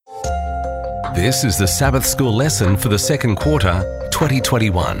This is the Sabbath School lesson for the second quarter,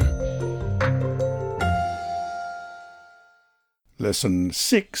 2021. Lesson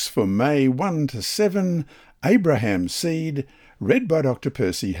 6 for May 1 to 7, Abraham's Seed, read by Dr.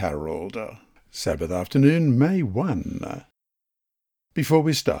 Percy Harold. Sabbath afternoon, May 1. Before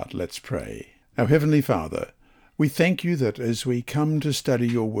we start, let's pray. Our Heavenly Father, we thank you that as we come to study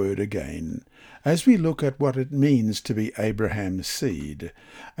your word again, as we look at what it means to be Abraham's seed,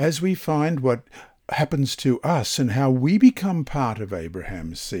 as we find what happens to us and how we become part of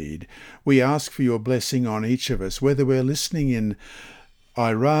Abraham's seed, we ask for your blessing on each of us, whether we're listening in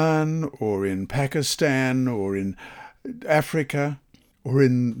Iran or in Pakistan or in Africa or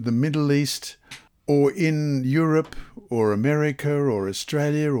in the Middle East or in Europe or America or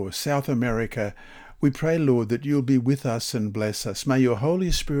Australia or South America. We pray, Lord, that you'll be with us and bless us. May your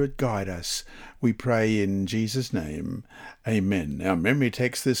Holy Spirit guide us. We pray in Jesus' name. Amen. Our memory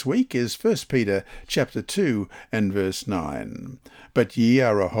text this week is 1 Peter chapter 2 and verse 9. But ye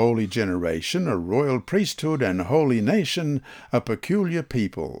are a holy generation, a royal priesthood and holy nation, a peculiar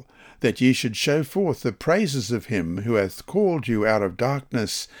people, that ye should show forth the praises of him who hath called you out of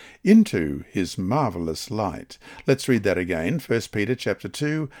darkness into his marvellous light. Let's read that again, 1 Peter chapter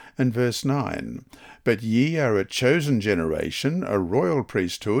 2 and verse 9. But ye are a chosen generation, a royal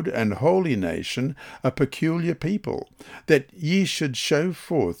priesthood and holy nation, a peculiar people, that ye should show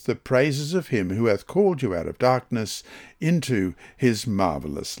forth the praises of him who hath called you out of darkness into his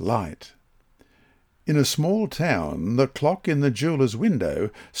marvellous light. In a small town, the clock in the jeweller's window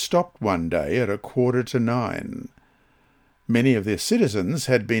stopped one day at 9:15. Many of their citizens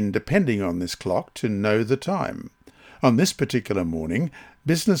had been depending on this clock to know the time. On this particular morning,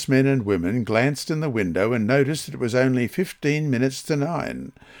 businessmen and women glanced in the window and noticed that it was only 15 minutes to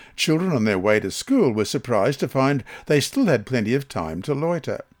 9. Children on their way to school were surprised to find they still had plenty of time to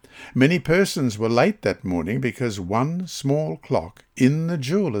loiter. Many persons were late that morning because one small clock in the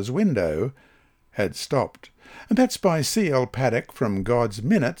jeweller's window had stopped. And that's by C.L. Paddock from God's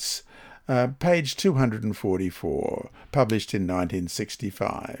Minutes, page 244, published in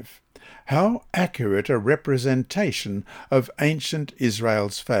 1965. How accurate a representation of ancient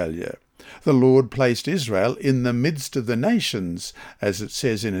Israel's failure. The Lord placed Israel in the midst of the nations, as it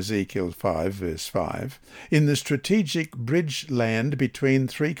says in Ezekiel 5, verse 5, in the strategic bridge land between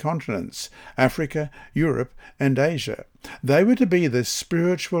three continents, Africa, Europe, and Asia. They were to be the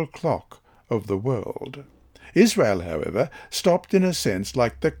spiritual clock of the world. Israel, however, stopped in a sense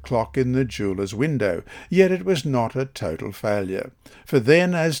like the clock in the jeweller's window, yet it was not a total failure. For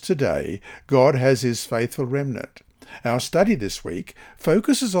then, as today, God has his faithful remnant. Our study this week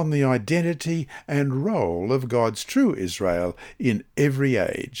focuses on the identity and role of God's true Israel in every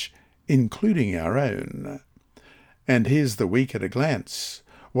age, including our own. And here's the week at a glance.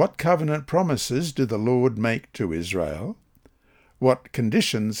 What covenant promises did the Lord make to Israel? What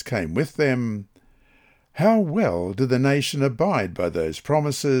conditions came with them? How well did the nation abide by those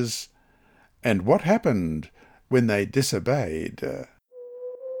promises? And what happened when they disobeyed?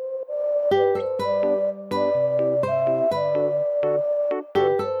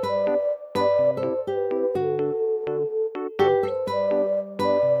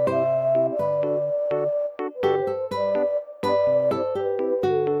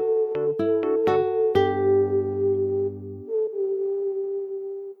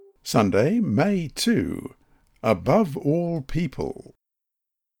 Sunday, May 2. Above all people.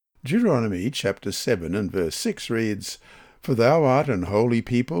 Deuteronomy chapter 7 and verse 6 reads, For thou art an holy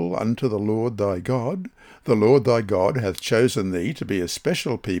people unto the Lord thy God. The Lord thy God hath chosen thee to be a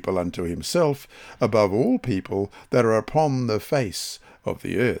special people unto himself, above all people that are upon the face of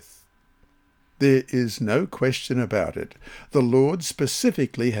the earth. There is no question about it. The Lord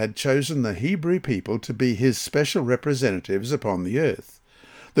specifically had chosen the Hebrew people to be his special representatives upon the earth.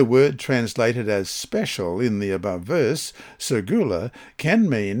 The word translated as special in the above verse, segula, can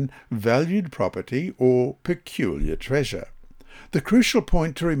mean valued property or peculiar treasure. The crucial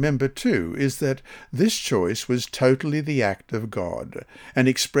point to remember, too, is that this choice was totally the act of God, an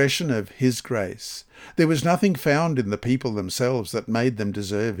expression of his grace. There was nothing found in the people themselves that made them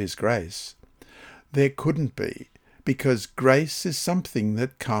deserve his grace. There couldn't be, because grace is something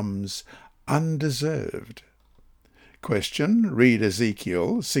that comes undeserved. Question, read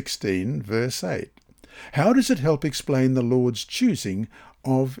Ezekiel 16, verse 8. How does it help explain the Lord's choosing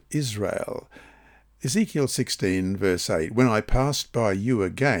of Israel? Ezekiel 16, verse 8, When I passed by you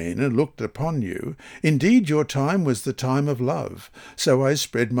again and looked upon you, indeed your time was the time of love. So I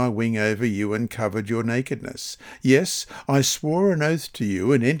spread my wing over you and covered your nakedness. Yes, I swore an oath to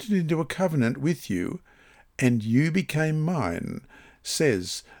you and entered into a covenant with you, and you became mine,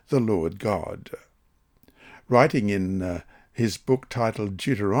 says the Lord God." Writing in his book titled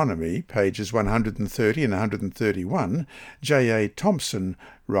Deuteronomy, pages 130 and 131, J.A. Thompson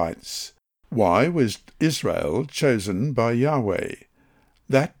writes, "Why was Israel chosen by Yahweh?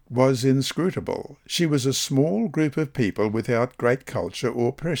 That was inscrutable. She was a small group of people without great culture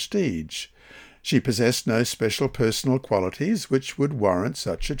or prestige. She possessed no special personal qualities which would warrant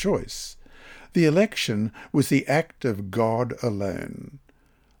such a choice. The election was the act of God alone.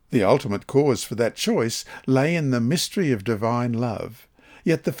 The ultimate cause for that choice lay in the mystery of divine love.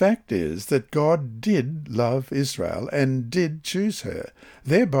 Yet the fact is that God did love Israel and did choose her,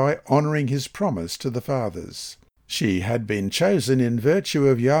 thereby honouring his promise to the fathers. She had been chosen in virtue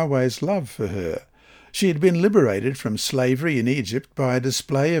of Yahweh's love for her. She had been liberated from slavery in Egypt by a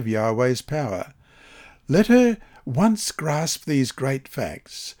display of Yahweh's power. Let her once grasp these great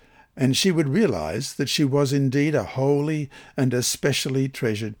facts, and she would realize that she was indeed a holy and especially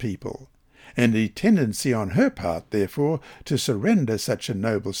treasured people. Any tendency on her part, therefore, to surrender such a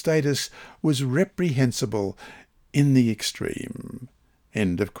noble status was reprehensible in the extreme."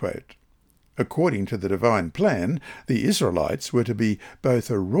 End of quote. According to the divine plan, the Israelites were to be both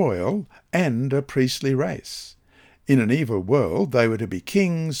a royal and a priestly race. In an evil world, they were to be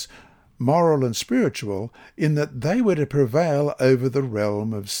kings, moral and spiritual, in that they were to prevail over the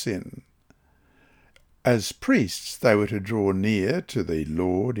realm of sin. As priests, they were to draw near to the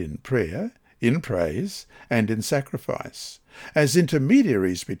Lord in prayer, in praise, and in sacrifice. As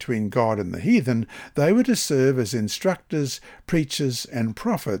intermediaries between God and the heathen, they were to serve as instructors, preachers, and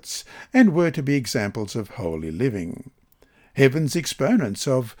prophets, and were to be examples of holy living, heaven's exponents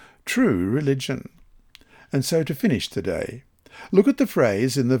of true religion. And so to finish today, look at the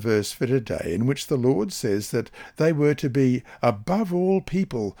phrase in the verse for today in which the Lord says that they were to be above all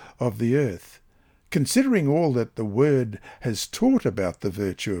people of the earth. Considering all that the Word has taught about the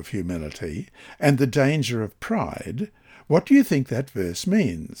virtue of humility and the danger of pride, what do you think that verse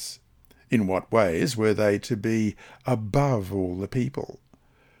means? In what ways were they to be above all the people?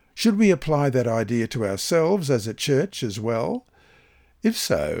 Should we apply that idea to ourselves as a church as well? If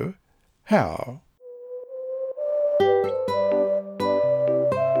so, how?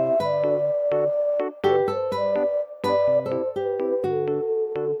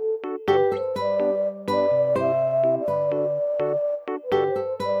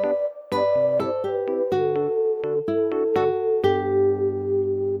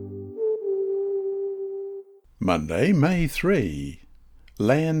 Monday, May 3.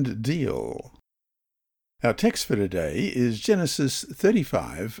 Land Deal. Our text for today is Genesis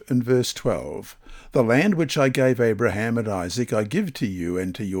 35 and verse 12. "The land which I gave Abraham and Isaac I give to you,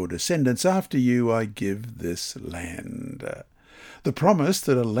 and to your descendants after you I give this land." The promise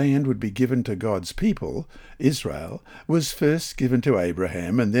that a land would be given to God's people, Israel, was first given to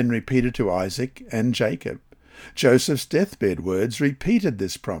Abraham and then repeated to Isaac and Jacob. Joseph's deathbed words repeated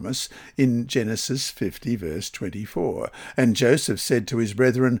this promise in Genesis 50 verse 24. "And Joseph said to his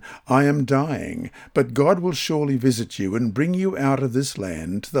brethren, I am dying, but God will surely visit you and bring you out of this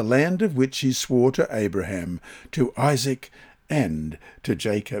land to the land of which he swore to Abraham, to Isaac, and to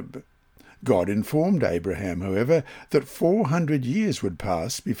Jacob." God informed Abraham, however, that 400 years would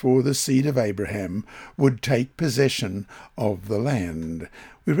pass before the seed of Abraham would take possession of the land.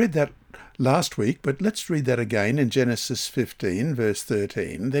 We read that last week, but let's read that again in Genesis 15, verse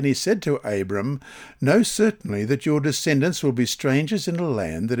 13. "Then he said to Abram, Know certainly that your descendants will be strangers in a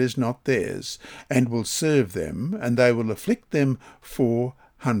land that is not theirs, and will serve them, and they will afflict them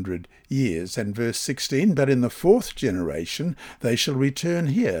 400 years. And verse 16, "But in the 4th generation they shall return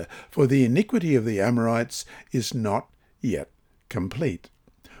here, for the iniquity of the Amorites is not yet complete."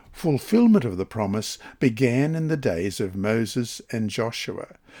 Fulfillment of the promise began in the days of Moses and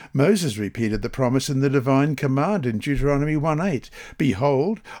Joshua. Moses repeated the promise in the divine command in Deuteronomy 1:8,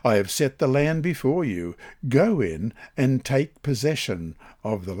 "Behold, I have set the land before you. Go in and take possession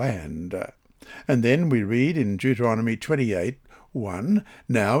of the land." And then we read in Deuteronomy 28:1,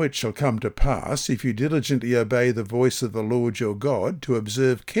 "Now it shall come to pass, if you diligently obey the voice of the Lord your God, to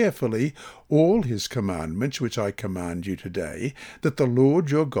observe carefully all his commandments which I command you today, that the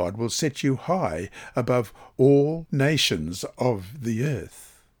Lord your God will set you high above all nations of the earth."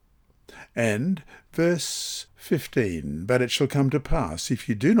 And verse 15, "But it shall come to pass, if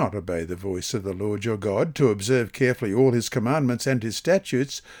you do not obey the voice of the Lord your God, to observe carefully all his commandments and his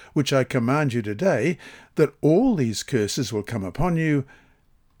statutes, which I command you today, that all these curses will come upon you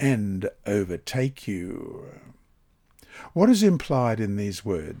and overtake you." What is implied in these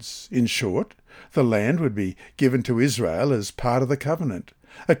words? In short, the land would be given to Israel as part of the covenant.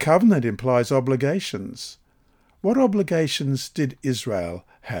 A covenant implies obligations. what obligations did Israel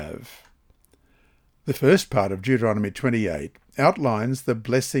have? The first part of Deuteronomy 28 outlines the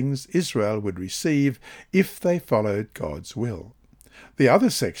blessings Israel would receive if they followed God's will. The other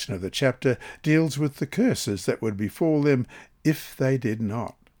section of the chapter deals with the curses that would befall them if they did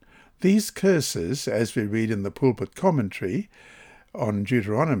not. These curses, as we read in the pulpit commentary on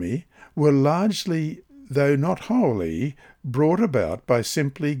Deuteronomy, were largely, though not wholly, brought about by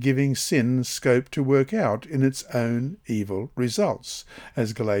simply giving sin scope to work out in its own evil results,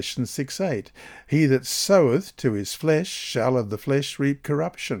 as Galatians 6:8. He that soweth to his flesh shall of the flesh reap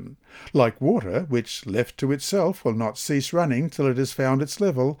corruption. Like water, which left to itself will not cease running till it has found its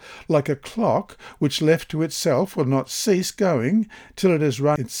level, like a clock, which left to itself will not cease going till it has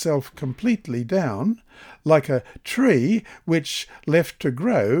run itself completely down, like a tree, which left to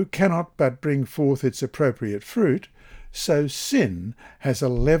grow cannot but bring forth its appropriate fruit, so sin has a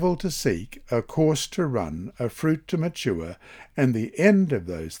level to seek, a course to run, a fruit to mature, and the end of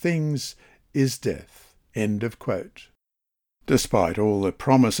those things is death. End of quote. Despite all the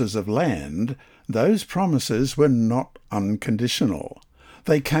promises of land, those promises were not unconditional.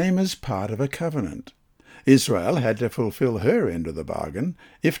 They came as part of a covenant. Israel had to fulfill her end of the bargain.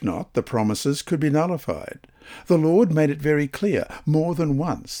 If not, the promises could be nullified. The Lord made it very clear, more than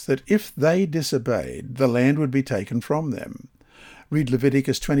once, that if they disobeyed, the land would be taken from them. Read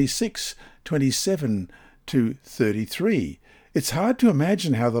Leviticus 26:27-33. It's hard to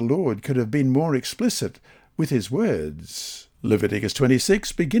imagine how the Lord could have been more explicit with his words. Leviticus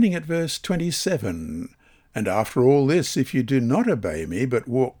 26, beginning at verse 27. And after all this, if you do not obey me, but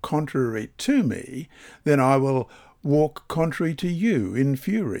walk contrary to me, then I will walk contrary to you in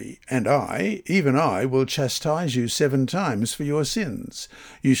fury, and I, even I, will chastise you 7 times for your sins.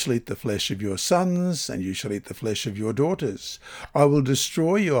 You shall eat the flesh of your sons, and you shall eat the flesh of your daughters. I will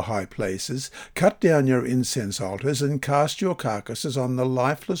destroy your high places, cut down your incense altars, and cast your carcasses on the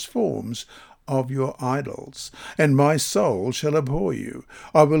lifeless forms of your idols, and my soul shall abhor you.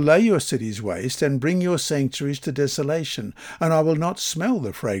 I will lay your cities waste, and bring your sanctuaries to desolation, and I will not smell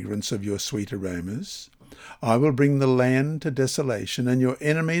the fragrance of your sweet aromas. I will bring the land to desolation, and your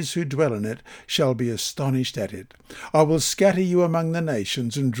enemies who dwell in it shall be astonished at it. I will scatter you among the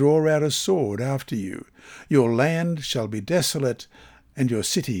nations, and draw out a sword after you. Your land shall be desolate, and your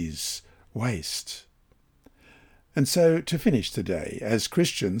cities waste. And so, to finish today, as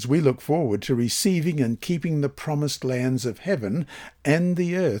Christians, we look forward to receiving and keeping the promised lands of heaven and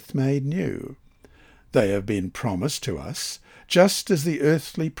the earth made new. They have been promised to us, just as the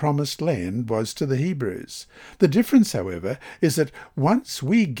earthly promised land was to the Hebrews. The difference, however, is that once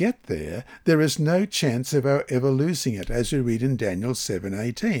we get there, there is no chance of our ever losing it, as we read in Daniel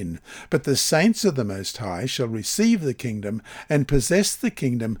 7:18. But the saints of the Most High shall receive the kingdom and possess the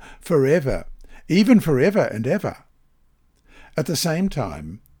kingdom forever, even forever and ever. At the same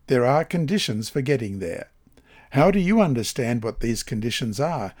time, there are conditions for getting there. How do you understand what these conditions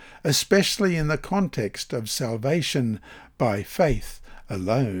are, especially in the context of salvation by faith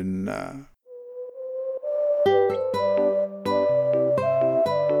alone?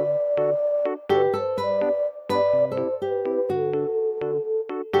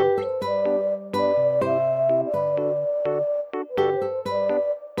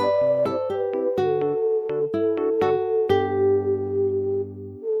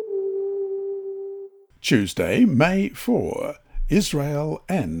 Tuesday, May 4, Israel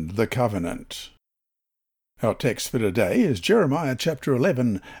and the Covenant. Our text for today is Jeremiah chapter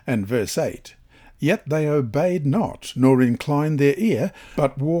 11 and verse 8. Yet they obeyed not, nor inclined their ear,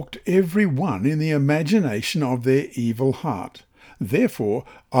 but walked every one in the imagination of their evil heart. Therefore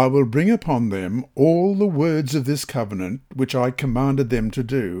I will bring upon them all the words of this covenant which I commanded them to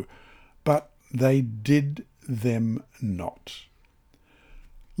do, but they did them not.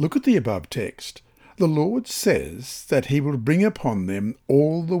 Look at the above text. The Lord says that he will bring upon them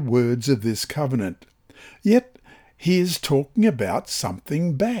all the words of this covenant. Yet he is talking about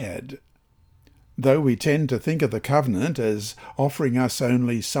something bad. Though we tend to think of the covenant as offering us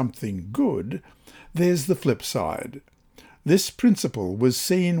only something good, there's the flip side. This principle was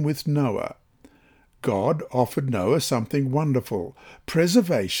seen with Noah. God offered Noah something wonderful,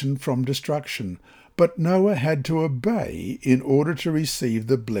 preservation from destruction, but Noah had to obey in order to receive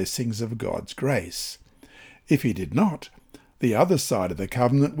the blessings of God's grace. If he did not, the other side of the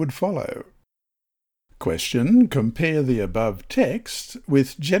covenant would follow. Question: compare the above text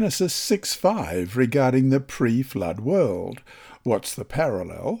with Genesis 6:5 regarding the pre-flood world. What's the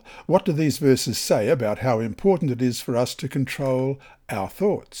parallel? What do these verses say about how important it is for us to control our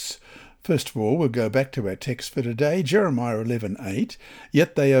thoughts? First of all, we'll go back to our text for today, Jeremiah 11:8.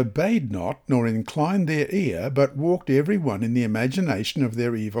 Yet they obeyed not, nor inclined their ear, but walked every one in the imagination of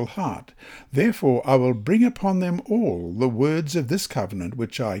their evil heart. Therefore I will bring upon them all the words of this covenant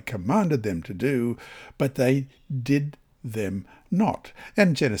which I commanded them to do, but they did them not.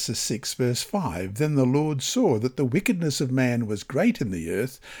 And Genesis 6 verse 5, Then the Lord saw that the wickedness of man was great in the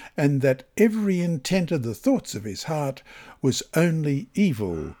earth, and that every intent of the thoughts of his heart was only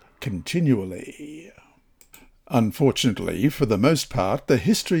evil continually. Unfortunately, for the most part, the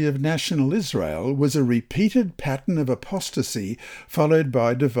history of national Israel was a repeated pattern of apostasy followed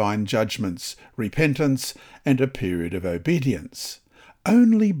by divine judgments, repentance, and a period of obedience.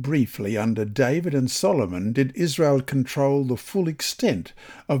 Only briefly under David and Solomon did Israel control the full extent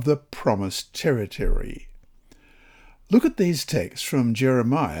of the promised territory. Look at these texts from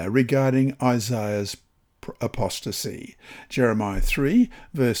Jeremiah regarding Isaiah's apostasy. Jeremiah 3,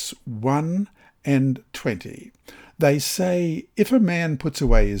 verse 1 and 20. They say, If a man puts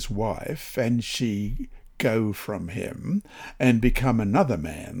away his wife, and she go from him, and become another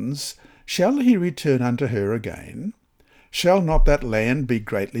man's, shall he return unto her again? Shall not that land be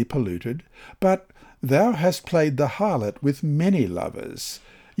greatly polluted? But thou hast played the harlot with many lovers.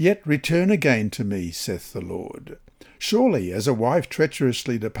 Yet return again to me, saith the Lord. Surely, as a wife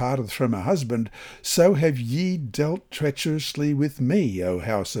treacherously departeth from her husband, so have ye dealt treacherously with me, O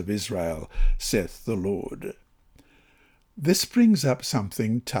house of Israel, saith the Lord. This brings up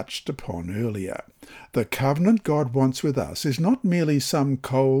something touched upon earlier. The covenant God wants with us is not merely some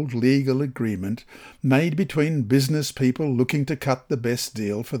cold legal agreement made between business people looking to cut the best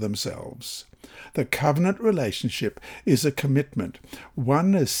deal for themselves. The covenant relationship is a commitment,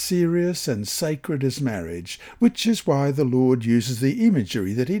 one as serious and sacred as marriage, which is why the Lord uses the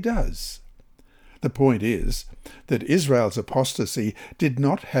imagery that he does. The point is that Israel's apostasy did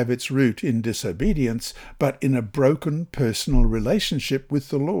not have its root in disobedience, but in a broken personal relationship with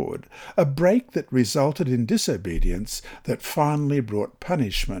the Lord, a break that resulted in disobedience that finally brought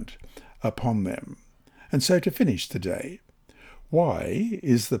punishment upon them. And so to finish today, why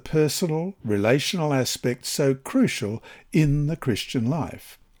is the personal, relational aspect so crucial in the Christian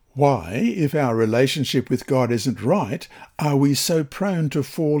life? Why, if our relationship with God isn't right, are we so prone to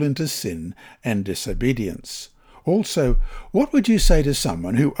fall into sin and disobedience? Also, what would you say to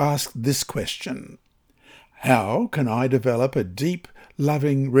someone who asked this question? How can I develop a deep,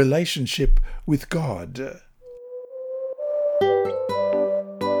 loving relationship with God?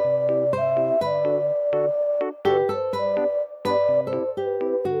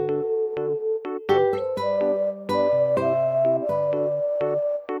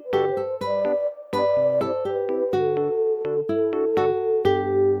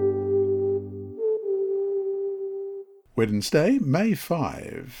 Wednesday, May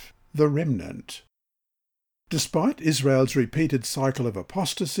 5. The Remnant. Despite Israel's repeated cycle of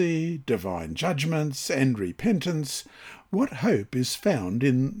apostasy, divine judgments, and repentance, what hope is found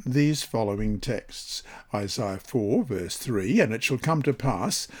in these following texts? Isaiah 4, verse 3, And it shall come to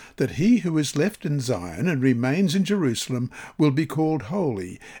pass that he who is left in Zion and remains in Jerusalem will be called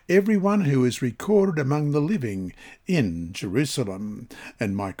holy, every one who is recorded among the living in Jerusalem.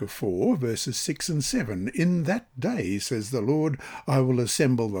 And Micah 4, verses 6 and 7, In that day, says the Lord, I will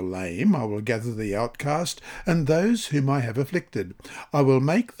assemble the lame, I will gather the outcast, and those whom I have afflicted. I will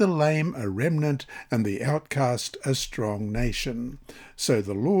make the lame a remnant, and the outcast a strong nation. So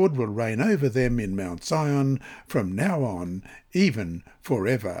the Lord will reign over them in Mount Zion from now on, even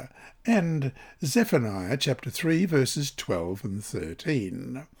forever. And Zephaniah chapter 3, verses 12 and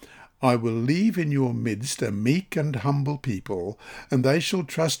 13. I will leave in your midst a meek and humble people, and they shall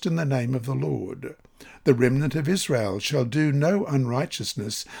trust in the name of the Lord. The remnant of Israel shall do no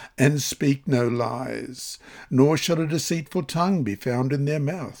unrighteousness, and speak no lies, nor shall a deceitful tongue be found in their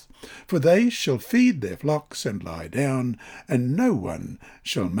mouth. For they shall feed their flocks and lie down, and no one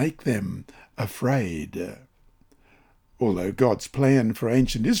shall make them afraid. Although God's plan for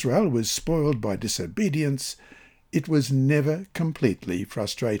ancient Israel was spoiled by disobedience, it was never completely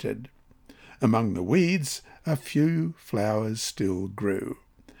frustrated. Among the weeds, a few flowers still grew.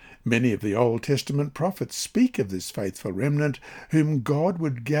 Many of the Old Testament prophets speak of this faithful remnant whom God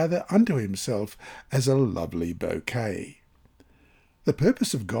would gather unto himself as a lovely bouquet. The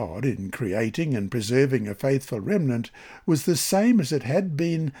purpose of God in creating and preserving a faithful remnant was the same as it had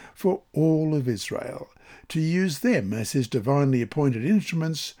been for all of Israel, to use them as his divinely appointed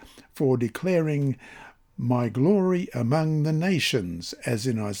instruments for declaring my glory among the nations, as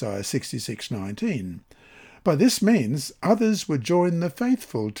in Isaiah 66:19. By this means others would join the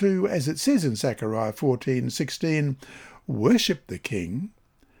faithful to, as it says in Zechariah 14:16, worship the King.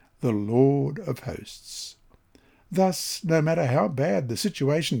 the Lord of hosts. Thus, no matter how bad the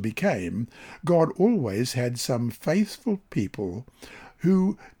situation became, God always had some faithful people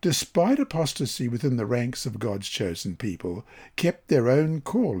who, despite apostasy within the ranks of God's chosen people, kept their own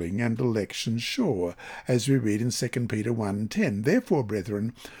calling and election sure, as we read in 2 Peter 1:10. Therefore,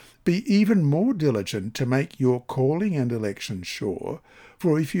 brethren, be even more diligent to make your calling and election sure,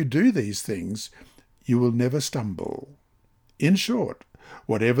 for if you do these things, you will never stumble. In short,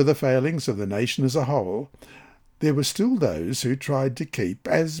 whatever the failings of the nation as a whole, there were still those who tried to keep,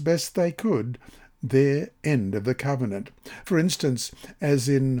 as best they could, their end of the covenant. For instance, as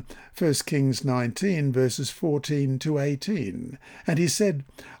in 1 Kings 19, verses 14 to 18. And he said,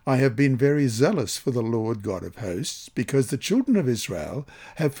 I have been very zealous for the Lord God of hosts, because the children of Israel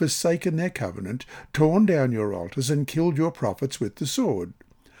have forsaken their covenant, torn down your altars, and killed your prophets with the sword.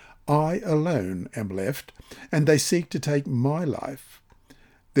 I alone am left, and they seek to take my life.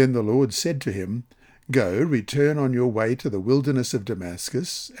 Then the Lord said to him, Go, return on your way to the wilderness of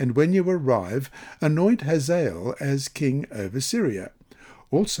Damascus, and when you arrive, anoint Hazael as king over Syria.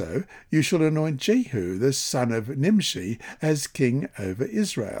 Also, you shall anoint Jehu, the son of Nimshi, as king over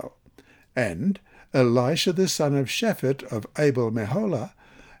Israel. And Elisha, the son of Shaphat of Abel-Meholah,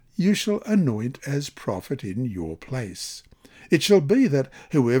 you shall anoint as prophet in your place. It shall be that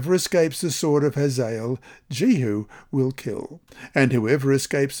whoever escapes the sword of Hazael, Jehu will kill, and whoever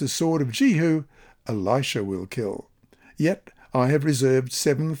escapes the sword of Jehu, Elisha will kill. Yet I have reserved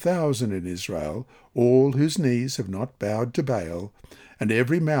 7,000 in Israel, all whose knees have not bowed to Baal, and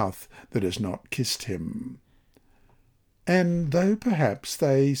every mouth that has not kissed him. And though perhaps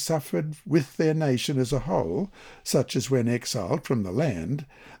they suffered with their nation as a whole, such as when exiled from the land,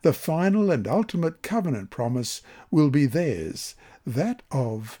 the final and ultimate covenant promise will be theirs, that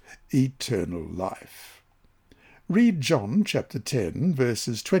of eternal life. Read John chapter 10,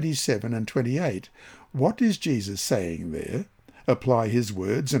 verses 27 and 28. What is Jesus saying there? Apply his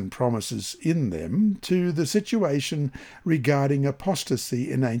words and promises in them to the situation regarding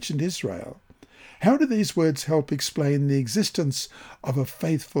apostasy in ancient Israel. How do these words help explain the existence of a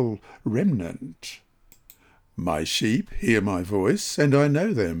faithful remnant? My sheep hear my voice, and I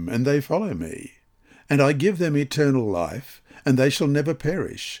know them, and they follow me. And I give them eternal life, and they shall never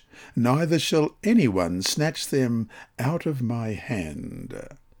perish, neither shall anyone snatch them out of my hand.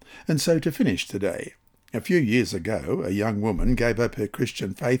 And so to finish today, a few years ago, a young woman gave up her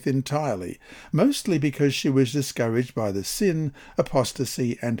Christian faith entirely, mostly because she was discouraged by the sin,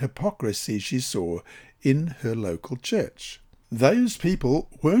 apostasy, and hypocrisy she saw in her local church. Those people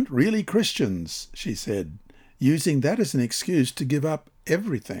weren't really Christians, she said, using that as an excuse to give up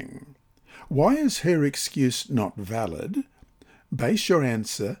everything. Why is her excuse not valid? Base your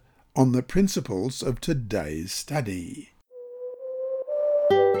answer on the principles of today's study.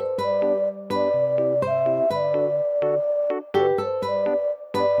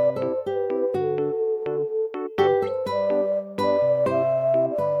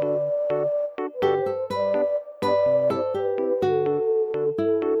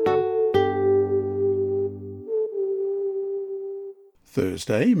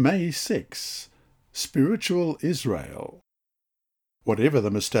 Thursday, May 6. Spiritual Israel. Whatever the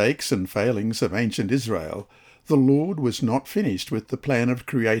mistakes and failings of ancient Israel, the Lord was not finished with the plan of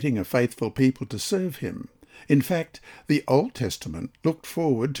creating a faithful people to serve him. In fact, the Old Testament looked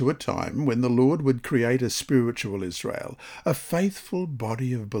forward to a time when the Lord would create a spiritual Israel, a faithful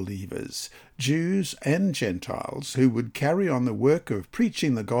body of believers, Jews and Gentiles, who would carry on the work of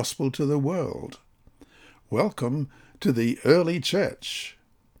preaching the gospel to the world. Welcome to the early church.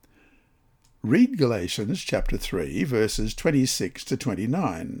 Read Galatians chapter 3, verses 26 to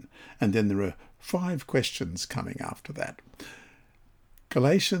 29, and then there are 5 questions coming after that.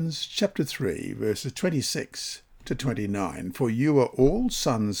 Galatians chapter 3, verses 26 to 29, For you are all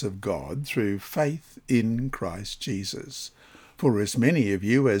sons of God through faith in Christ Jesus. For as many of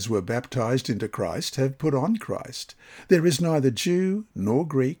you as were baptized into Christ have put on Christ. There is neither Jew nor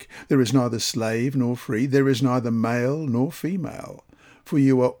Greek, there is neither slave nor free, there is neither male nor female, for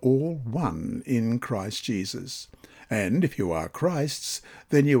you are all one in Christ Jesus. And if you are Christ's,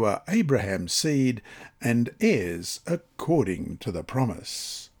 then you are Abraham's seed and heirs according to the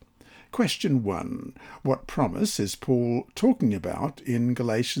promise. Question 1. What promise is Paul talking about in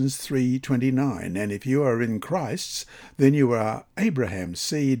Galatians 3:29? And if you are in Christ's, then you are Abraham's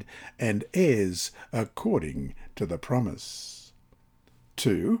seed and heirs according to the promise.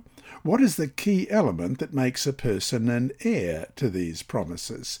 2. What is the key element that makes a person an heir to these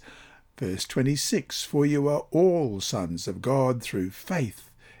promises? Verse 26, For you are all sons of God through faith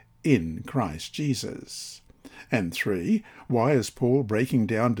in Christ Jesus. And 3, why is Paul breaking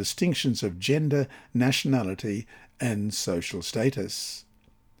down distinctions of gender, nationality, and social status?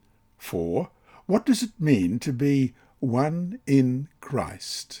 4, what does it mean to be one in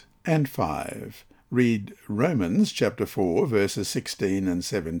Christ? And 5, read Romans chapter 4, verses 16 and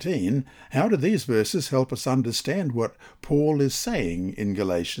 17. How do these verses help us understand what Paul is saying in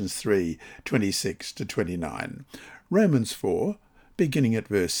Galatians 3, 26 to 29? Romans 4, beginning at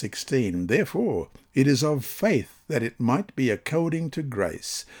verse 16, therefore it is of faith that it might be according to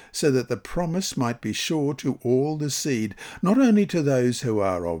grace, so that the promise might be sure to all the seed, not only to those who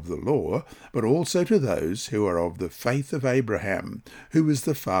are of the law, but also to those who are of the faith of Abraham, who is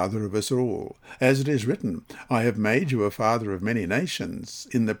the father of us all. As it is written, I have made you a father of many nations,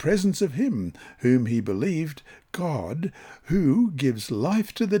 in the presence of him whom he believed, God, who gives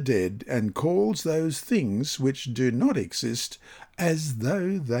life to the dead and calls those things which do not exist as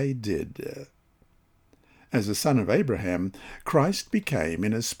though they did. As a son of Abraham, Christ became,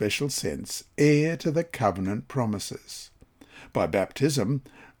 in a special sense, heir to the covenant promises. By baptism,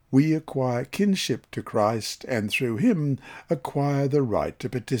 we acquire kinship to Christ and through him acquire the right to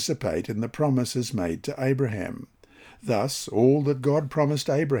participate in the promises made to Abraham. Thus, all that God promised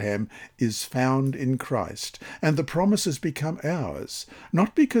Abraham is found in Christ, and the promises become ours,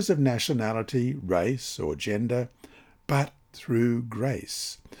 not because of nationality, race, or gender, but through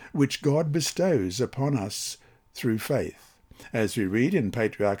grace, which God bestows upon us through faith, as we read in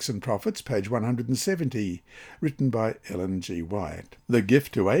Patriarchs and Prophets, page 170, written by Ellen G. White. The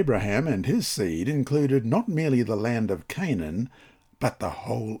gift to Abraham and his seed included not merely the land of Canaan, but the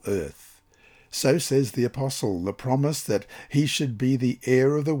whole earth. So says the Apostle, the promise that he should be the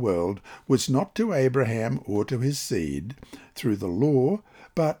heir of the world was not to Abraham or to his seed through the law,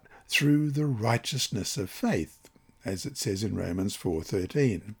 but through the righteousness of faith, as it says in Romans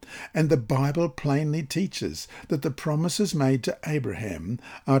 4:13. And the Bible plainly teaches that the promises made to Abraham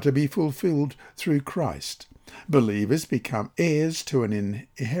are to be fulfilled through Christ. Believers become heirs to an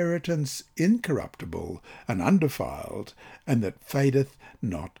inheritance incorruptible and undefiled, and that fadeth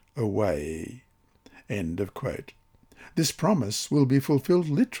not away. End of quote. This promise will be fulfilled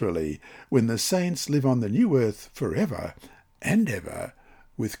literally when the saints live on the new earth forever and ever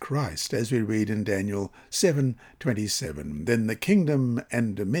with Christ, as we read in Daniel 7:27. Then the kingdom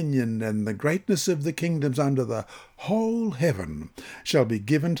and dominion and the greatness of the kingdoms under the whole heaven shall be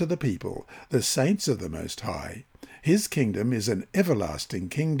given to the people, the saints of the Most High. His kingdom is an everlasting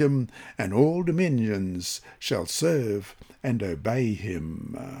kingdom, and all dominions shall serve and obey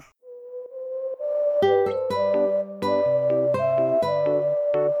him.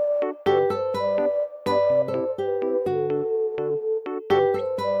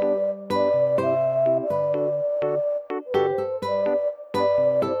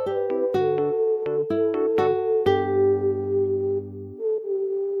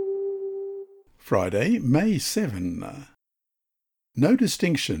 Friday, May 7. No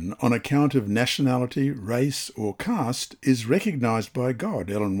distinction on account of nationality, race, or caste is recognized by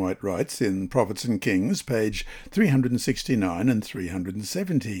God, Ellen White writes in Prophets and Kings, page 369 and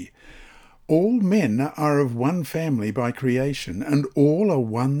 370. All men are of one family by creation, and all are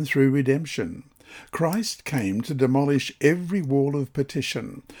one through redemption. Christ came to demolish every wall of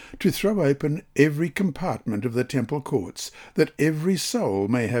partition, to throw open every compartment of the temple courts, that every soul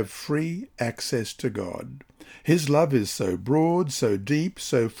may have free access to God. His love is so broad, so deep,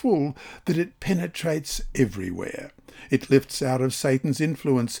 so full, that it penetrates everywhere. It lifts out of Satan's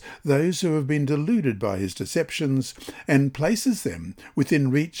influence those who have been deluded by his deceptions, and places them within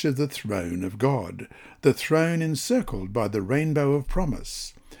reach of the throne of God, the throne encircled by the rainbow of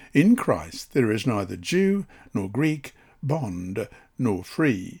promise. In Christ there is neither Jew nor Greek, bond nor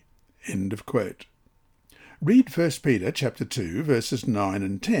free. End of quote. Read 1 Peter chapter 2, verses 9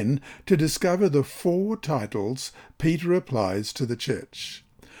 and 10 to discover the 4 titles Peter applies to the church.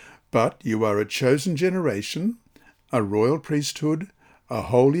 But you are a chosen generation, a royal priesthood, a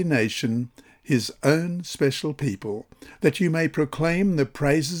holy nation, his own special people, that you may proclaim the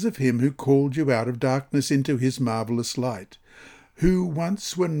praises of him who called you out of darkness into his marvellous light, who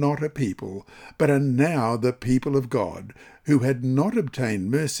once were not a people, but are now the people of God, who had not obtained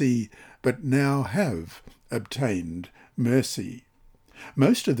mercy, but now have obtained mercy.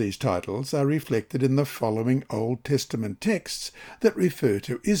 Most of these titles are reflected in the following Old Testament texts that refer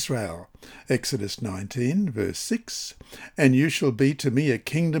to Israel. Exodus 19, verse 6, "And you shall be to me a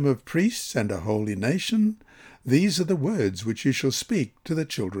kingdom of priests and a holy nation. These are the words which you shall speak to the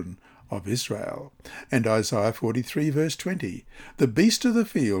children of Israel. And Isaiah 43 verse 20, the beast of the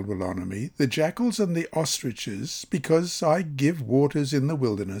field will honour me, the jackals and the ostriches, because I give waters in the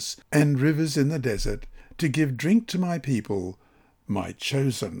wilderness and rivers in the desert, to give drink to my people, my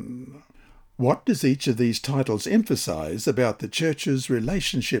chosen. What does each of these titles emphasize about the church's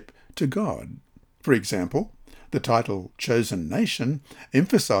relationship to God? For example, the title Chosen Nation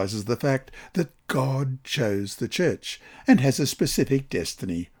emphasizes the fact that God chose the church and has a specific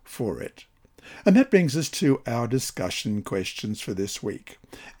destiny for it. And that brings us to our discussion questions for this week.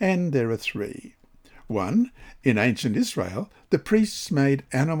 And there are 3. 1. In ancient Israel, the priests made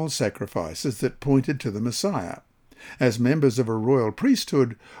animal sacrifices that pointed to the Messiah. As members of a royal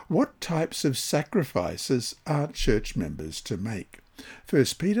priesthood, what types of sacrifices are church members to make? 1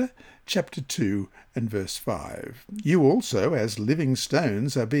 Peter chapter 2 and verse 5. You also, as living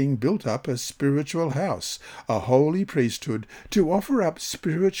stones, are being built up a spiritual house, a holy priesthood, to offer up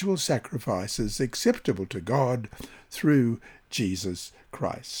spiritual sacrifices acceptable to God through Jesus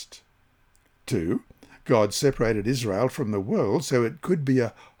Christ. 2. God separated Israel from the world so it could be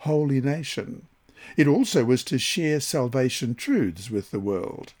a holy nation. It also was to share salvation truths with the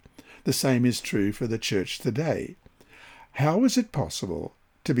world. The same is true for the church today. How is it possible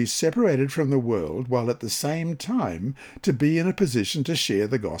to be separated from the world while at the same time to be in a position to share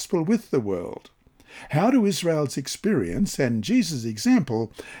the gospel with the world? How do Israel's experience and Jesus'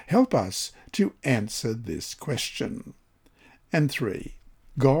 example help us to answer this question? And 3.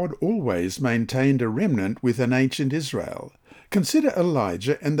 God always maintained a remnant within ancient Israel. Consider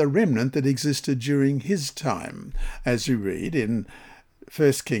Elijah and the remnant that existed during his time, as we read in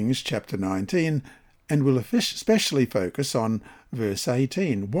 1 Kings chapter 19, and will especially focus on verse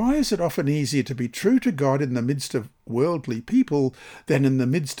 18. Why is it often easier to be true to God in the midst of worldly people than in the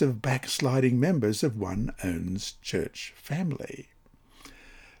midst of backsliding members of one's own church family?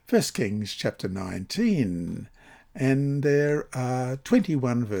 1 Kings chapter 19, and there are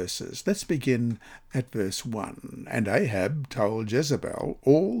 21 verses. Let's begin at verse 1. And Ahab told Jezebel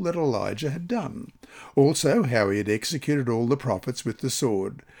all that Elijah had done, also how he had executed all the prophets with the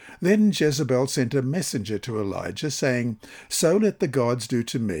sword. Then Jezebel sent a messenger to Elijah, saying, So let the gods do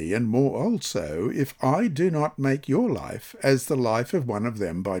to me, and more also, if I do not make your life as the life of one of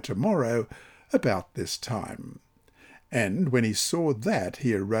them by tomorrow about this time. And when he saw that,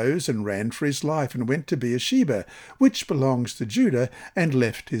 he arose and ran for his life, and went to Beersheba, which belongs to Judah, and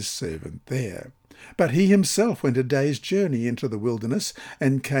left his servant there. But he himself went a day's journey into the wilderness,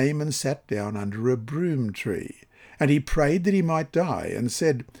 and came and sat down under a broom tree. And he prayed that he might die, and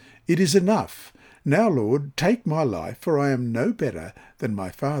said, It is enough. Now, Lord, take my life, for I am no better than my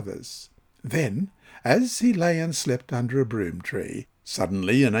fathers. Then, as he lay and slept under a broom tree,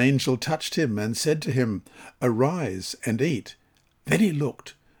 suddenly an angel touched him and said to him, Arise and eat. Then he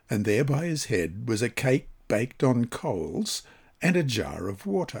looked, and there by his head was a cake baked on coals and a jar of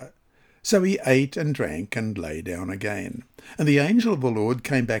water. So he ate and drank and lay down again. And the angel of the Lord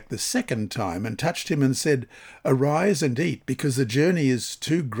came back the second time and touched him and said, Arise and eat, because the journey is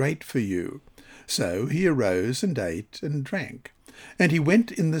too great for you. So he arose and ate and drank. And he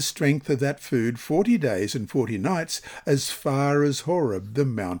went in the strength of that food 40 days and 40 nights, as far as Horeb, the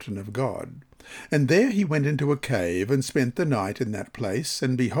mountain of God. And there he went into a cave, and spent the night in that place.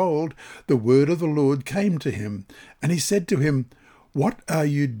 And behold, the word of the Lord came to him. And he said to him, What are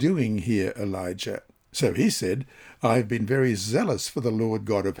you doing here, Elijah? So he said, I have been very zealous for the Lord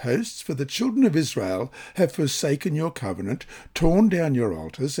God of hosts, for the children of Israel have forsaken your covenant, torn down your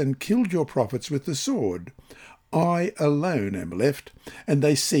altars, and killed your prophets with the sword. I alone am left, and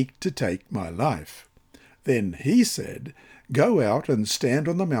they seek to take my life. Then he said, Go out and stand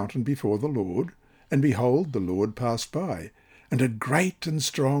on the mountain before the Lord. And behold, the Lord passed by, and a great and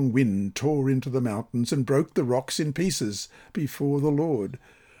strong wind tore into the mountains and broke the rocks in pieces before the Lord.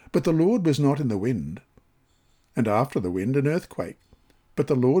 But the Lord was not in the wind. And after the wind an earthquake. But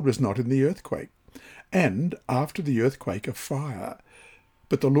the Lord was not in the earthquake. And after the earthquake a fire.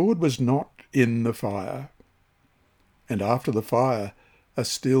 But the Lord was not in the fire. And after the fire, a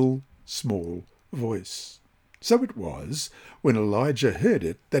still, small voice. So it was, when Elijah heard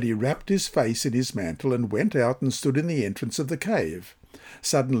it, that he wrapped his face in his mantle and went out and stood in the entrance of the cave.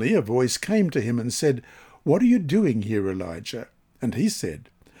 Suddenly a voice came to him and said, What are you doing here, Elijah? And he said,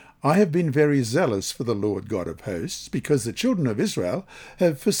 I have been very zealous for the Lord God of hosts, because the children of Israel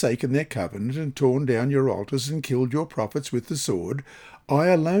have forsaken their covenant and torn down your altars and killed your prophets with the sword. I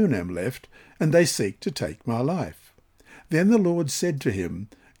alone am left, and they seek to take my life. Then the Lord said to him,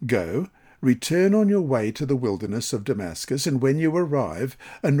 Go, return on your way to the wilderness of Damascus, and when you arrive,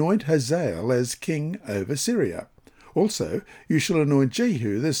 anoint Hazael as king over Syria. Also, you shall anoint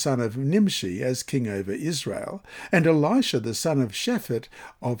Jehu the son of Nimshi as king over Israel, and Elisha the son of Shaphat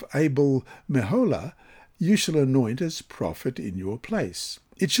of Abel-Meholah you shall anoint as prophet in your place.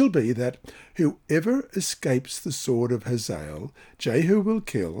 It shall be that whoever escapes the sword of Hazael, Jehu will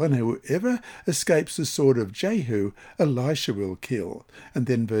kill, and whoever escapes the sword of Jehu, Elisha will kill. And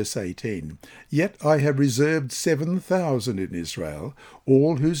then verse 18, Yet I have reserved 7,000 in Israel,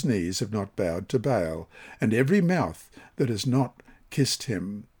 all whose knees have not bowed to Baal, and every mouth that has not kissed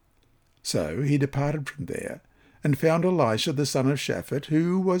him. So he departed from there, and found Elisha the son of Shaphat,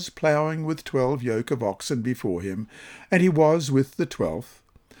 who was ploughing with 12 yoke of oxen before him, and he was with the 12th.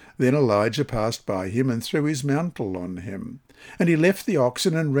 Then Elijah passed by him and threw his mantle on him. And he left the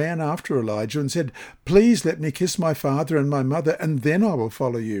oxen and ran after Elijah and said, Please let me kiss my father and my mother, and then I will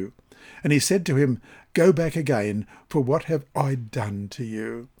follow you. And he said to him, Go back again, for what have I done to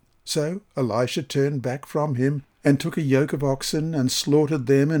you? So Elisha turned back from him, and took a yoke of oxen, and slaughtered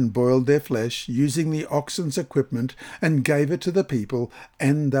them and boiled their flesh, using the oxen's equipment, and gave it to the people,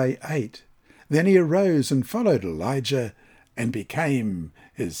 and they ate. Then he arose and followed Elijah, and became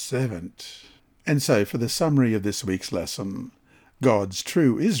his servant. And so for the summary of this week's lesson, God's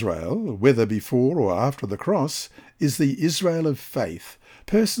true Israel, whether before or after the cross, is the Israel of faith,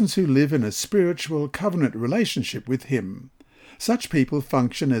 persons who live in a spiritual covenant relationship with him. Such people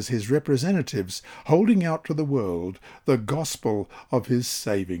function as his representatives, holding out to the world the gospel of his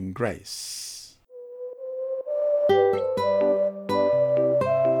saving grace.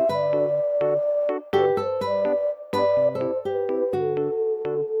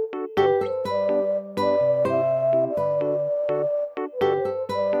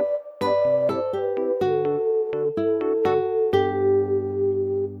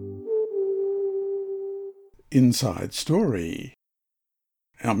 Inside Story.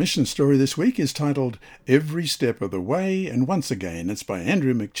 Our mission story this week is titled Every Step of the Way, and once again it's by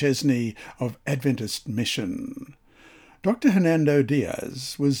Andrew McChesney of Adventist Mission. Dr. Hernando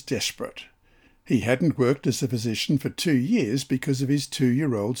Diaz was desperate. He hadn't worked as a physician for 2 years because of his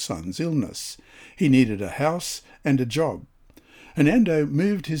 2-year-old son's illness. He needed a house and a job. Hernando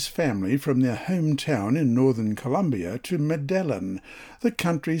moved his family from their hometown in northern Colombia to Medellin, the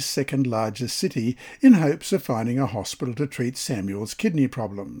country's second largest city, in hopes of finding a hospital to treat Samuel's kidney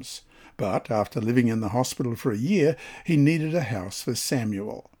problems. But after living in the hospital for a year, he needed a house for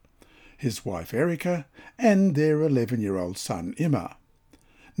Samuel, his wife Erica, and their 11-year-old son Emma.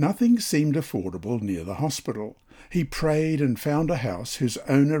 Nothing seemed affordable near the hospital. He prayed and found a house whose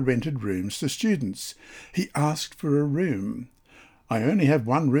owner rented rooms to students. He asked for a room. I only have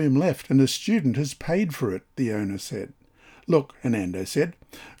 1 room left, and a student has paid for it, the owner said. Look, Hernando said,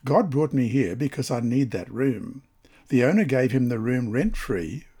 God brought me here because I need that room. The owner gave him the room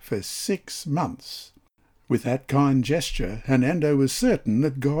rent-free for 6 months. With that kind gesture, Hernando was certain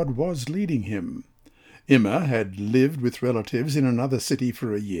that God was leading him. Emma had lived with relatives in another city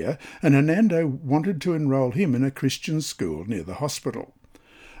for a year, and Hernando wanted to enroll him in a Christian school near the hospital.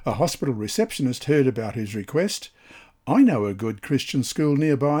 A hospital receptionist heard about his request. I know a good Christian school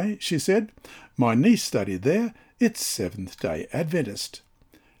nearby, she said. My niece studied there. It's Seventh-day Adventist.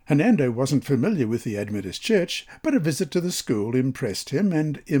 Hernando wasn't familiar with the Adventist church, but a visit to the school impressed him,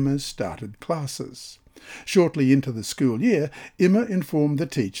 and Emma started classes. Shortly into the school year, Emma informed the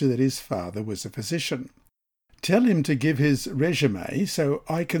teacher that his father was a physician. Tell him to give his resume so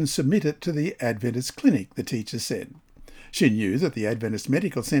I can submit it to the Adventist clinic, the teacher said. She knew that the Adventist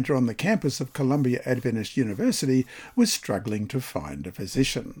Medical Center on the campus of Columbia Adventist University was struggling to find a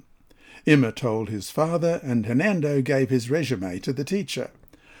physician. Emma told his father, and Hernando gave his resume to the teacher.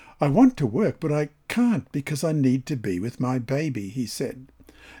 I want to work, but I can't because I need to be with my baby, he said.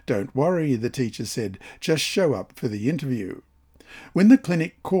 Don't worry, the teacher said. Just show up for the interview. When the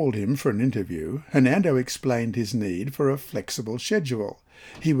clinic called him for an interview, Hernando explained his need for a flexible schedule.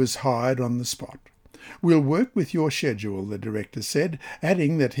 He was hired on the spot. We'll work with your schedule, the director said,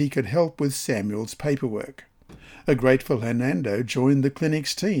 adding that he could help with Samuel's paperwork. A grateful Hernando joined the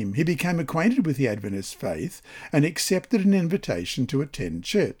clinic's team. He became acquainted with the Adventist faith and accepted an invitation to attend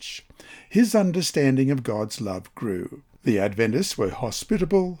church. His understanding of God's love grew. The Adventists were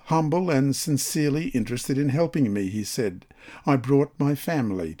hospitable, humble, and sincerely interested in helping me, he said. I brought my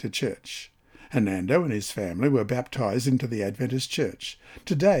family to church. Hernando and his family were baptized into the Adventist church.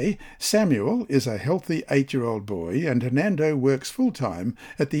 Today, Samuel is a healthy 8-year-old boy, and Hernando works full-time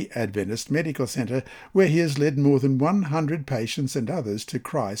at the Adventist Medical Center, where he has led more than 100 patients and others to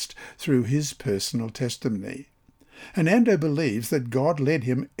Christ through his personal testimony. Hernando believes that God led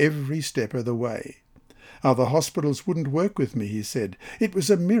him every step of the way. Other hospitals wouldn't work with me, he said. It was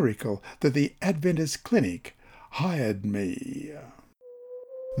a miracle that the Adventist clinic hired me.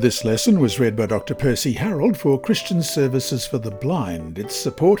 This lesson was read by Dr. Percy Harold for Christian Services for the Blind. It's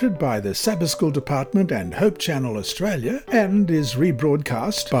supported by the Sabbath School Department and Hope Channel Australia and is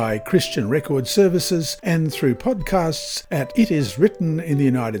rebroadcast by Christian Record Services and through podcasts at It Is Written in the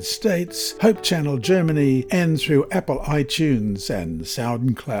United States, Hope Channel Germany, and through Apple iTunes and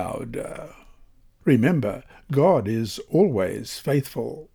SoundCloud. Remember, God is always faithful.